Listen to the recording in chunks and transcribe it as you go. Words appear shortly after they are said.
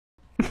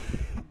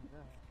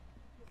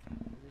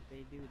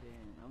they do, then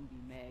I'm gonna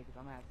be mad because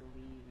I'm gonna have to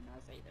leave and not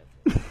say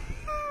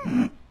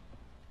nothing.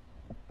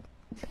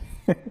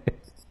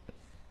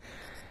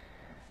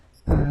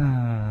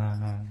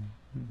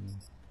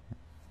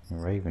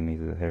 Raven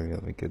needs to hurry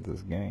up and get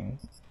this game.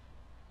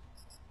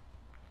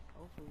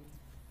 Hopefully,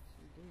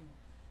 she do.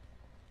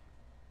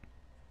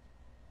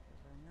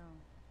 Cause I know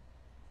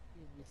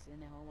she'll be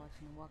sitting at home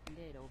watching The Walking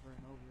Dead over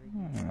and over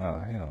again. Oh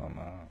hell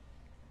no!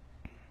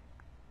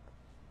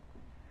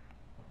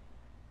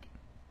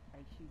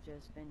 Like she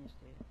just finished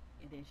it,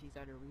 and then she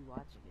started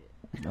rewatching it.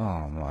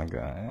 Oh my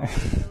god! All the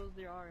shows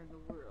there are in the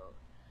world,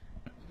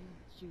 you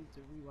choose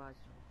to rewatch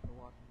The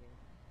Walking Dead.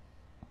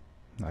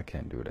 I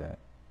can't do that.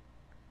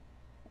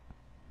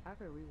 I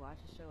could rewatch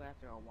a show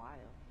after a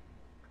while.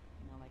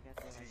 You know, like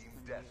after like Team some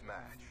years,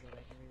 deathmatch. go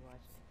back and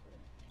rewatch it.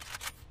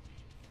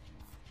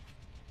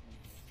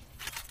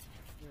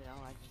 But yeah, I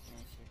like the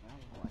same shit, but I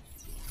wanna watch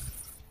it.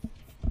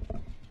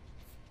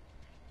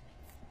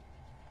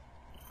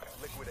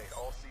 Liquidate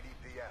all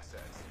CDP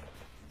assets.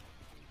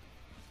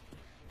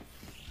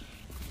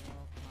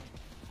 Well, come on.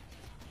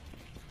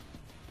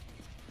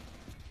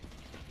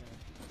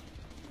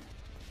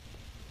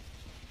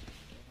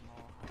 Get them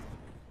all hot.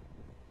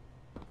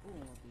 Ooh,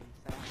 it'll be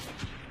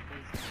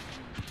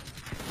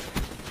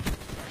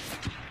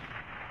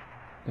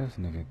This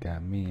nigga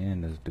got me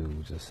and this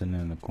dude just sitting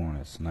in the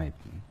corner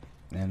sniping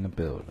in the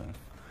building.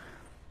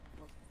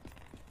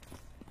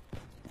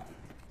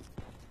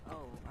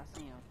 Oh, I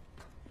see him.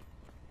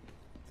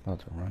 About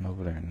to run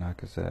over there and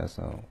knock his ass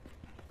out.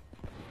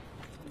 He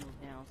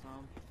moved down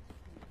some.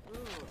 Ugh.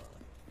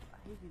 I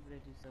hate people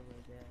that do stuff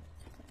like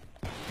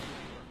that.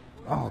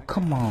 Oh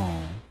come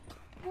on!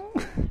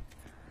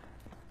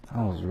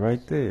 I was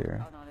right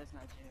there. Oh no, that's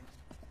not you.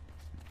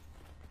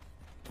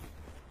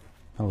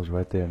 I was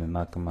right there to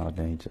knock him out.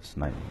 Then he just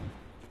sniped me.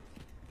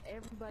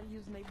 Everybody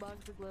using their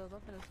boxer gloves.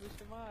 I'm finna switch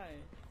to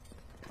mine.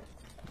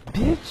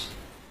 Bitch!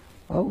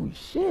 Oh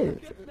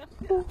shit! Let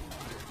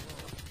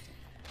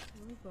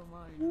me put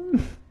mine. I didn't have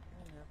to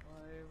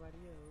follow everybody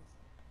else.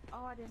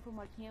 Oh, I didn't put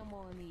my camo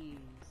on these.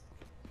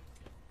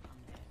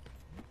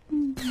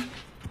 I'm mad.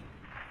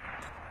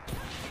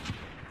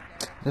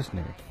 This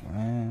nigga,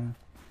 man.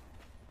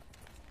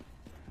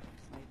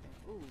 Sniping.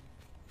 Ooh.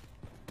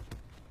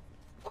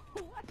 Oh,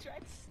 I tried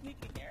to sneak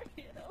in there.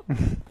 You know?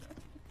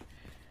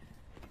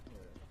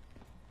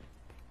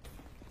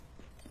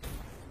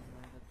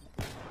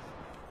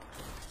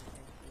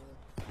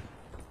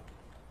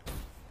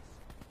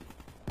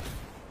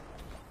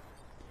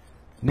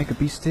 Nigga,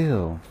 be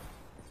still.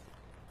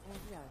 Oh, you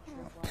got a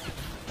trip.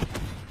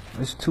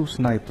 There's two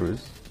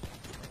snipers.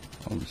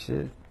 Holy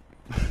shit.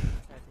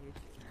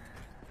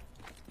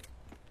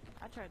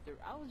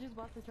 I was just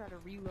about to try to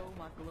reload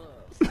my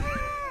gloves.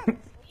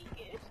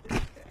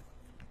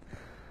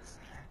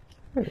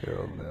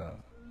 Hell no.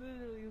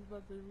 Literally was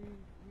about to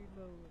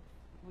reload.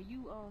 When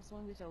you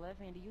swing with your left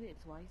hand, do you hit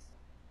twice?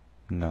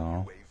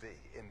 No. UAV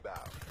inbound. I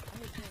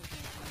hit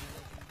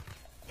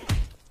twice.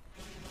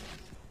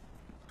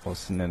 I was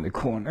sitting in the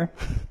corner.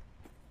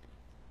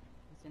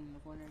 It's in the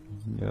corner of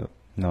me. Yep.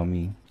 No,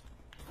 me.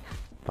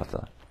 About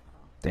to.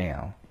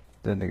 Damn.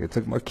 That nigga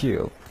took my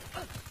kill.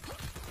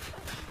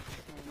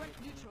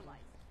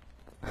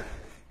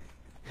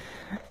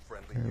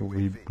 Friendly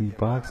UAV We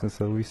boxing,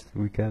 so we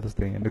gotta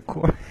stay in the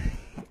corner.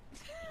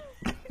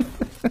 Ooh, they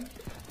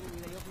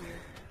over here.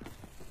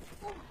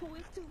 Oh,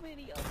 it's too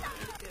many of them.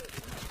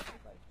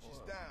 She's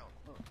down.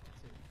 Oh,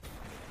 two.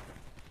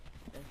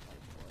 That's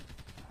like four.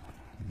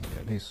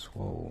 Yeah, they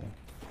swole.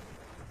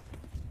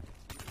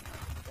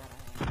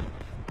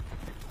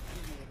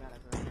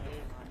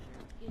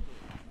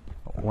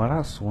 When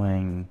I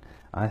swing,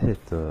 I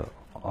hit the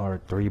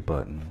R3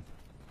 button,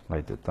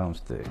 like the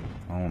thumbstick.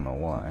 I don't know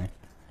why.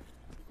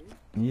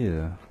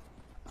 Yeah.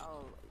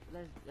 Oh,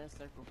 let's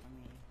circle for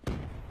me.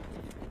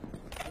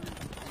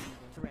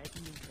 Threat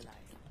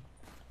neutralized.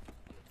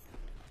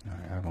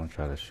 Alright, I'm gonna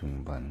try the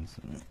shooting buttons.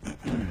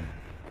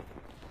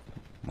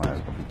 Might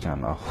as well be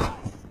trying to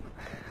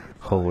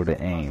hold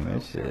the aim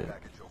and shit.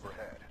 Package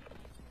overhead.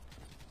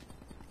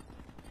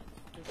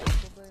 The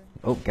circle button?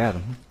 Oh, got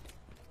him.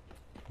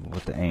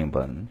 With the aim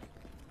button.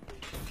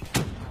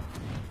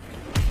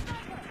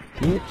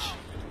 Bitch.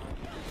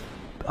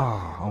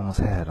 Oh, almost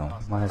had him.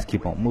 Might just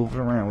keep on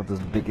moving around with this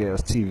big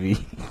ass TV.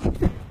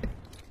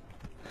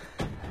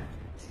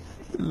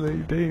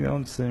 Like,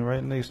 I'm sitting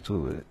right next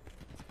to it.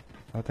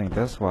 I think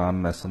that's why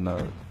I'm messing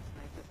up.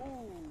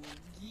 Ooh,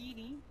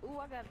 Geedy. Ooh,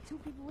 I got two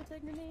people with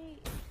that grenade.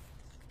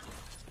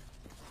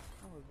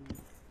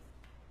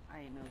 I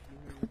ain't know if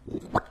you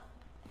heard.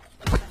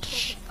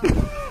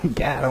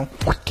 Got him.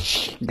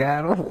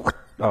 Got him.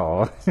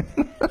 Oh.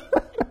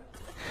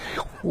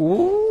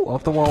 Ooh,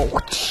 off the wall.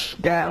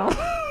 Got him.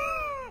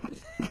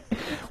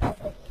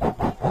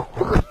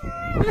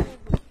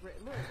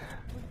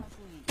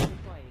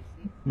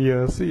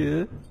 Yeah, I see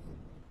it.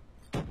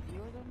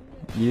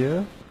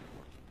 Yeah.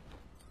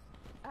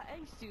 I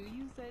asked you.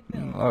 You said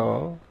no.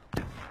 Oh.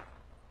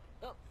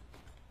 Oh.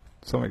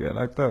 Somebody got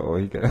knocked out, or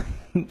he got.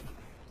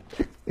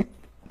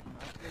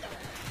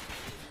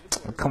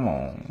 Come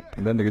on.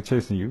 That nigga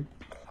chasing you.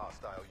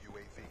 Hostile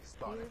UAV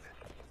spotted.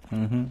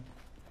 Mm-hmm. Where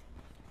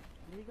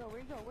you go? Where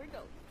you go? Where you go?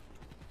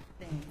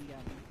 Dang, he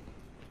got me.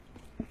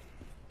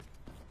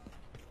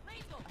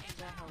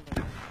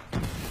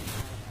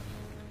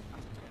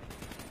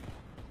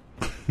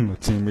 My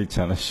teammate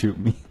trying to shoot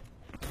me.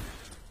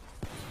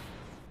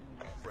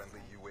 Friendly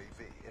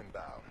UAV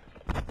inbound.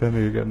 That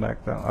nigga got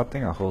knocked out. I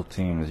think our whole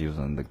team is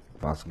using the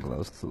boxing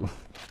gloves too.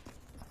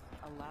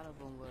 A lot of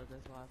them was.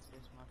 That's why I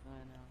switched my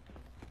gun now.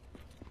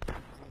 I'm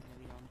gonna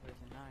be the only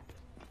person not.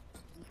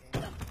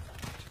 Okay.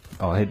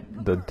 Oh, hey,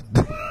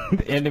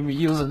 the enemy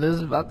using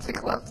this boxing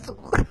gloves too.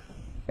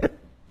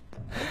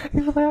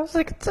 He's like, I'm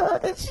sick of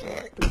telling this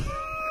shit. You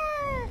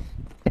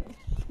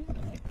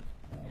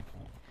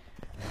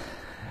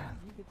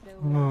can tell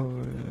Oh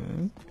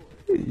man.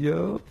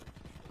 Yo.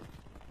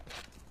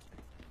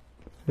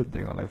 That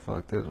thing on like,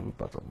 fuck this, we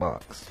about to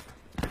box.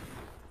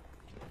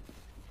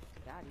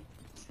 got him.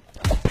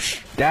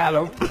 Got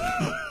him.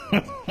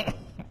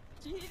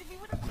 She hit me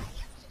with a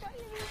she tried to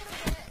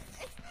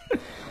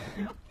hit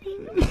me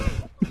with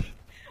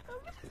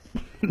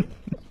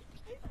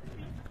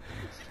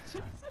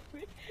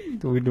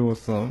a We doing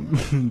some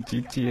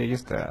GTA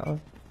style.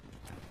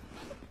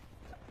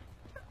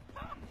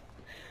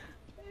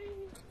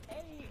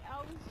 Hey, I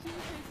was she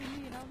was chasing me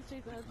and I was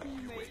chasing her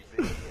teammate.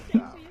 UAV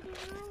inbound. We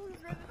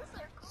was running in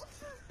circles.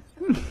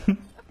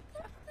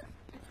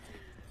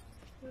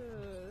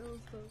 That was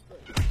so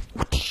funny.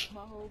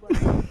 My whole body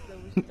was so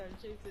when she started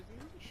chasing me.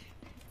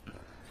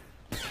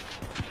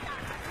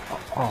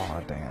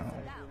 Oh damn.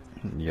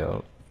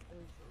 Yo.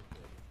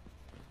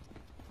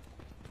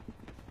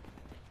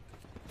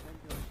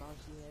 That girl thought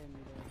she had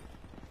me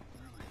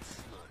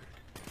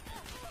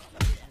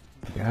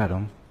though. Got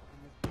him.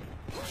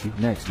 Shoot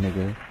next,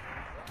 nigga.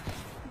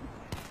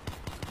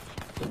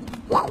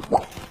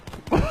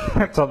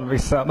 I told him to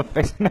make sound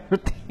effects and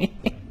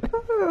everything.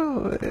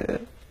 Oh, man.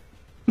 Can't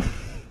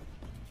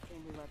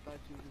believe I thought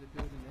you was in the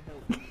building to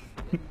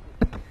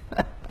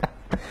help.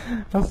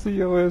 I see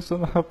your ass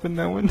on hopping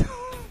that window.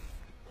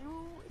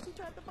 Ooh, she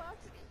tried to box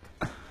me.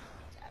 She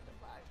tried to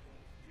box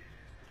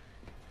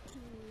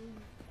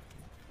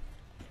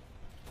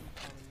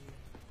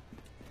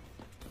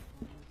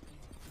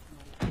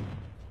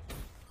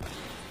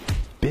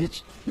me.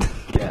 Bitch.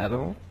 Got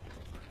him.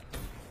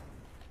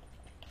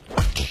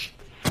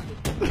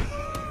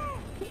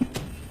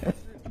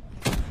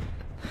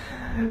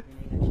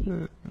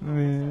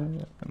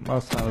 Man, my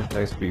sound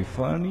effects be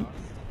funny.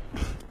 Oh,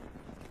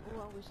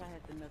 I wish I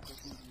had the knuckle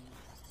TV.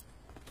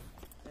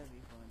 That'd be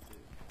fun too.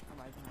 I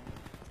might find it.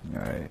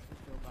 Alright.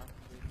 Let's go box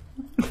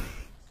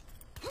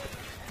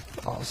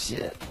Oh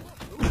shit.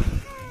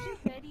 She's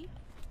petty.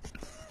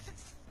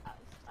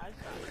 I shot her.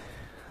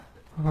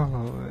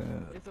 Oh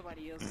man. If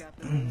somebody else got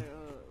the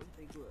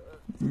they go up.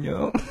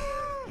 Yo.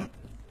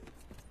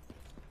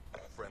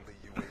 Friendly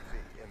UAV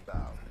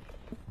inbound.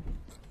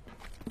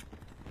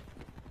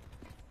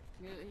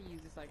 He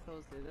uses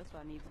psychosis. That's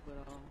what I need to put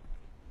on.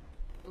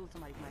 Ooh,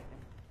 somebody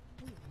sniping.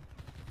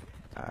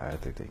 I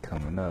think they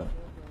coming up.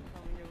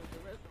 Come here with the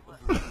rest of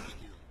us.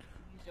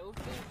 Use your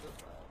pistol.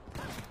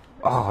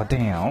 Oh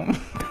damn.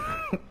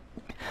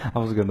 I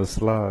was gonna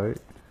slide.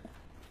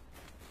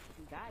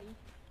 Got him.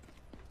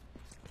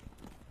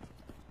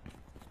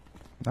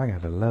 I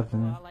got Oh,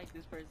 11. I like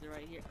this person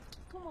right here.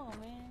 Come on,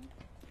 man.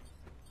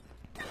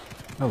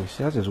 Oh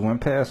shit, I just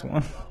went past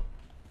one.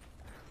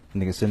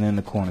 Nigga sitting in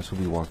the corner so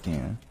we walk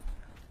in.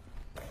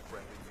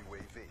 Friendly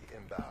UAV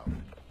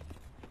inbound.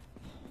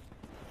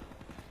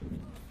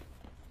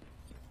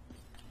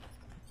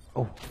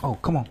 Oh,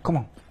 come on, come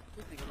on.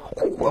 This nigga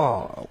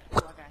Oh, I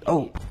got hit.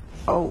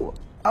 oh.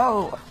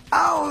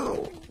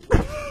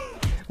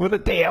 What a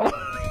damn.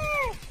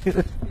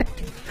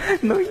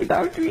 No, you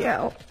knocked me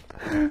out.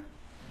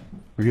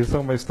 Because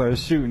somebody started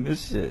shooting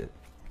this shit.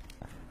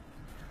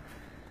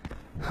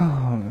 Oh,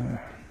 man.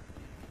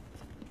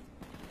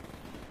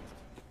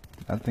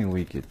 I think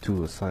we get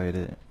too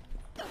excited.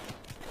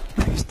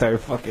 We start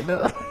fucking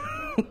up.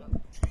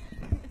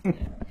 My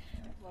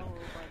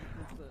whole body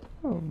puts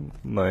up.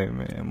 Like,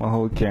 man, my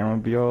whole camera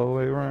be all the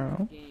way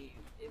around. Game.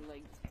 It,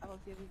 like, I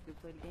don't think we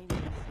could play the game in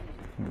this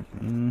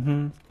city.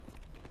 Mm-hmm.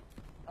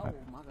 Oh my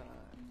god.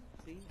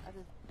 See? I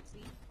just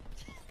see.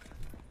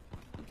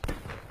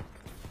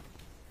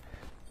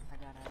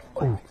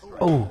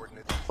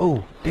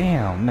 Oh,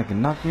 damn, nigga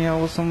knocked me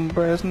out with some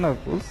brass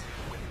knuckles.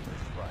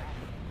 I'm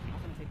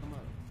gonna pick him up.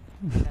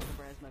 That's the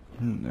brass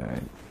knuckles.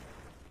 Alright.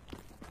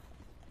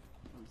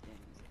 I'm standing in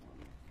this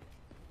corner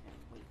and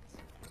wait.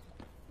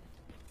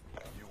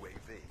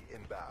 UAV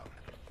inbound.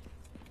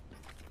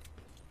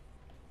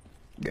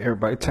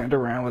 Everybody turned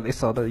around when they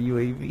saw the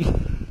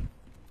UAV.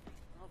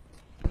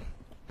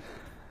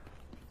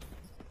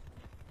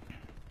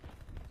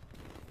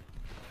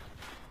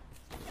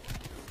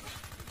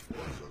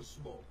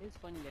 It's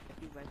funny that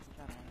people actually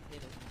trying to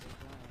hit us with their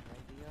guns.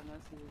 Like, do y'all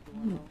not see what's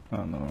going on? I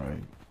know,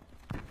 right?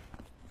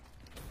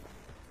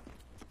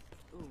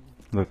 Ooh.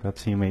 Look, our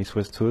teammate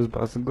switched to his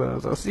boxing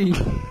gloves. I see.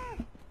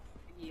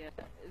 Yeah,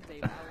 is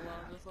they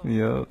outlaws or something?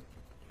 Yup.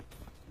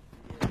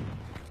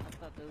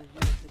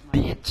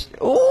 bitch.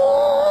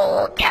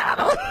 Oh, got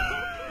him.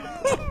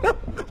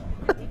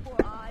 For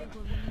I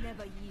will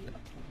never yield.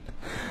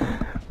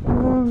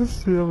 Oh,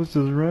 shit, I was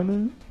just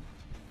running.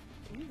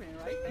 You ran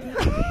right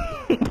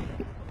there.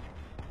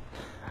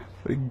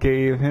 We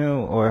gave him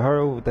or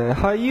her that.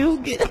 How you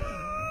get?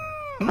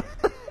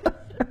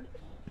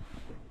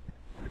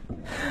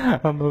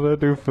 I know that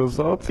dude feels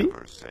salty.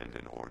 Never send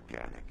an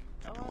organic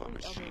to do a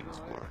machine's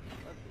work.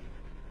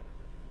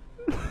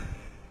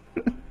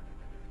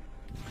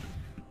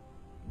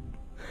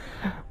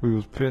 We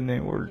was putting in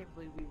I work. can't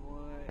believe we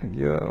won.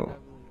 Yo.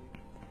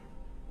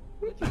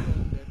 What you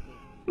doing,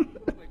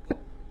 Deku?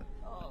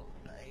 Oh,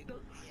 I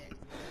don't get it.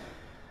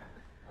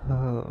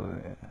 Oh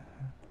man.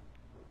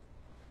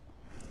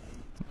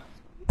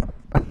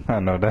 I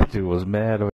know that dude was mad.